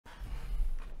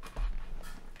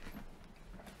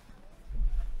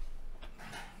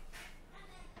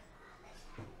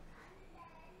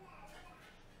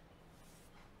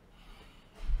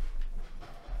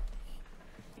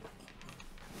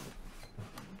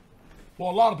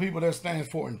For a lot of people, that stands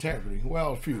for integrity.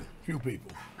 Well, few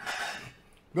people.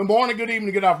 Good morning, good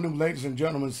evening, good afternoon, ladies and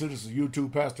gentlemen, citizens of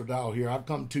YouTube. Pastor Dowell here. I've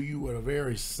come to you with a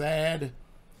very sad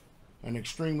and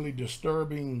extremely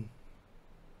disturbing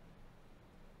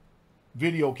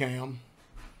video cam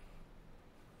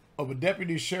of a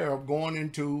deputy sheriff going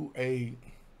into a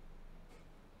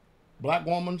black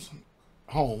woman's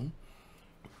home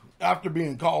after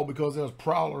being called because there's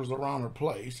prowlers around her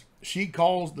place. She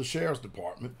calls the sheriff's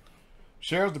department.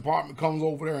 Sheriff's department comes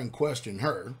over there and question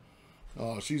her.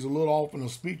 She's a little off in her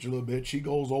speech a little bit. She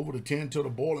goes over to tend to the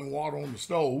boiling water on the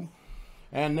stove.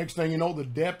 And next thing you know, the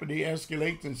deputy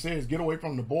escalates and says, "Get away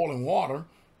from the boiling water."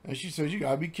 And she says, "You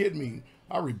gotta be kidding me.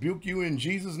 I rebuke you in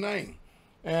Jesus' name."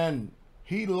 And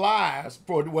he lies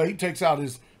for the way he takes out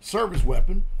his service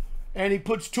weapon and he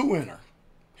puts two in her.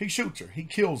 He shoots her. He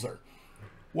kills her.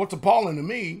 What's appalling to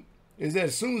me is that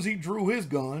as soon as he drew his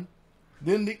gun,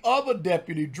 then the other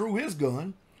deputy drew his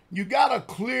gun. You got a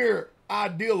clear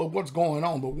idea of what's going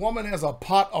on. The woman has a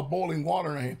pot of boiling water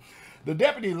in her hand. The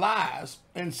deputy lies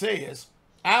and says,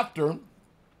 after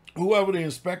whoever the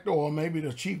inspector or maybe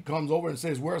the chief comes over and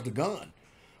says, "Where's the gun?"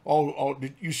 Oh,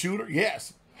 did you shoot her?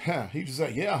 Yes. He just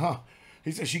said, "Yeah,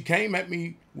 He said, "She came at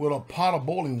me with a pot of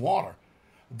boiling water."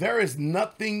 There is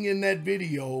nothing in that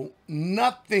video,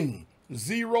 nothing,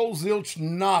 zero, zilch,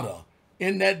 nada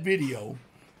in that video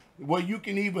where you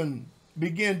can even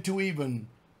begin to even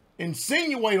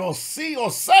insinuate or see or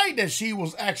say that she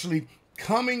was actually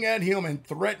coming at him and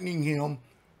threatening him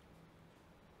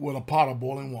with a pot of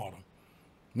boiling water.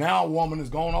 Now a woman has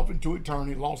gone off into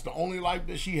eternity, lost the only life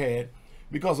that she had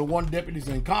because of one deputy's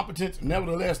incompetence.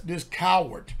 Nevertheless, this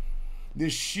coward,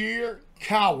 this sheer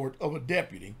coward of a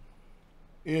deputy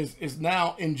is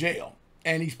now in jail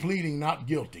and he's pleading not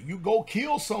guilty. You go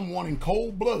kill someone in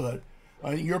cold blood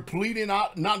and you're pleading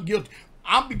out not guilty.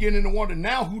 I'm beginning to wonder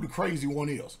now who the crazy one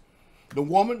is. The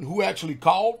woman who actually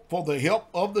called for the help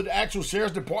of the actual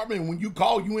sheriff's department, and when you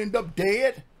call, you end up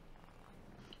dead?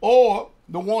 Or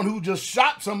the one who just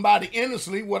shot somebody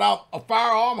innocently without a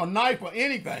firearm, a knife, or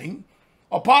anything,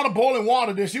 a pot of boiling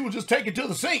water that she was just taking to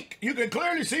the sink. You can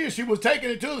clearly see she was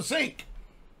taking it to the sink.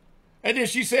 And then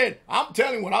she said, "I'm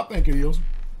telling you what I think it is."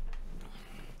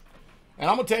 And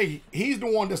I'm going to tell you, he's the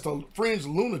one that's the fringe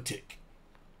lunatic.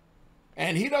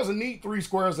 And he doesn't need three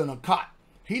squares and a cot.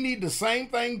 He needs the same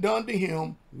thing done to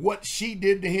him what she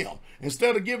did to him.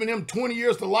 Instead of giving him 20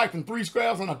 years to life and three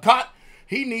squares and a cot,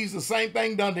 he needs the same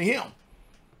thing done to him.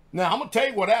 Now, I'm going to tell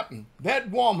you what happened.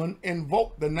 That woman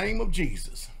invoked the name of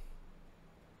Jesus.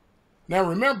 Now,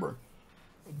 remember,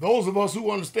 those of us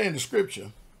who understand the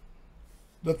scripture,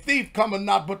 the thief cometh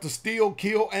not but to steal,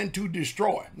 kill, and to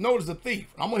destroy. Notice the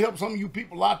thief. I'm going to help some of you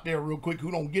people out there real quick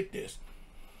who don't get this.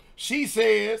 She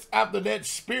says, after that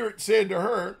spirit said to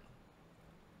her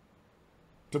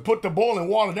to put the boiling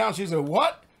water down, she said,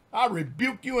 "What? I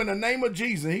rebuke you in the name of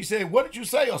Jesus." He said, "What did you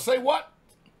say?" Or say what?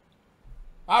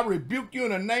 "I rebuke you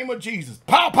in the name of Jesus."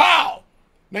 Pow, pow.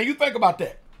 Now you think about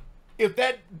that. If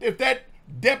that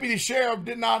deputy sheriff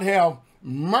did not have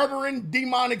murdering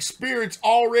demonic spirits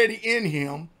already in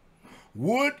him,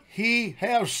 would he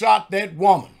have shot that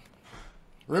woman?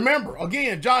 Remember,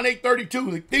 again, John 8:32,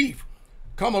 the thief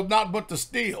cometh not but to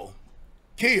steal,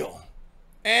 kill,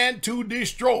 and to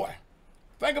destroy.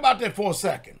 Think about that for a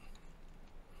second.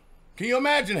 Can you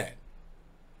imagine that?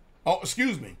 Oh,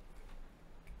 excuse me.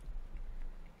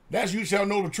 That's "you shall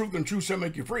know the truth and truth shall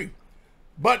make you free."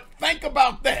 But think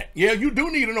about that. Yeah, you do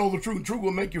need to know the truth and truth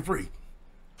will make you free.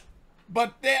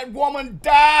 But that woman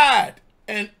died,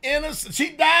 she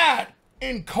died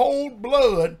in cold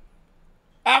blood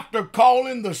after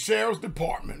calling the sheriff's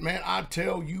department. Man, I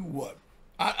tell you what,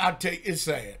 I tell you, it's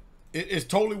sad. It's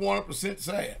totally 100%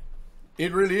 sad.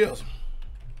 It really is.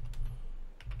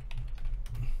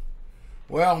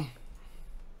 Well,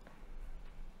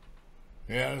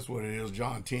 yeah, that's what it is.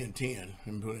 John 10:10.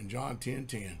 I'm putting John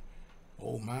 10:10.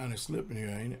 Oh, mine is slipping here,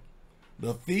 ain't it?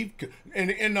 The thief, and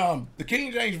the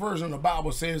King James Version of the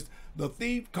Bible says, "The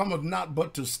thief cometh not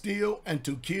but to steal and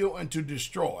to kill and to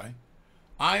destroy.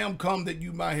 I am come that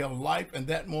you might have life and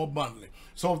that more abundantly."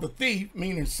 So if the thief,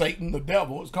 meaning Satan, the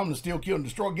devil, is come to steal, kill, and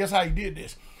destroy, guess how he did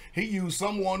this? He used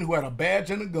someone who had a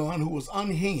badge and a gun, who was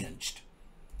unhinged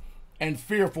and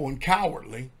fearful and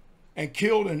cowardly, and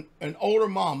killed an older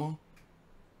mama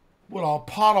with a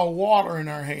pot of water in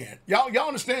her hand. Y'all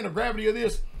understand the gravity of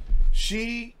this?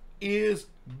 She is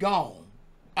gone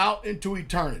out into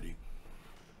eternity.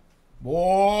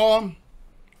 Boy,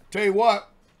 tell you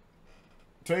what,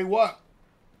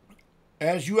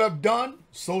 as you have done,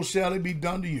 so shall it be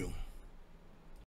done to you.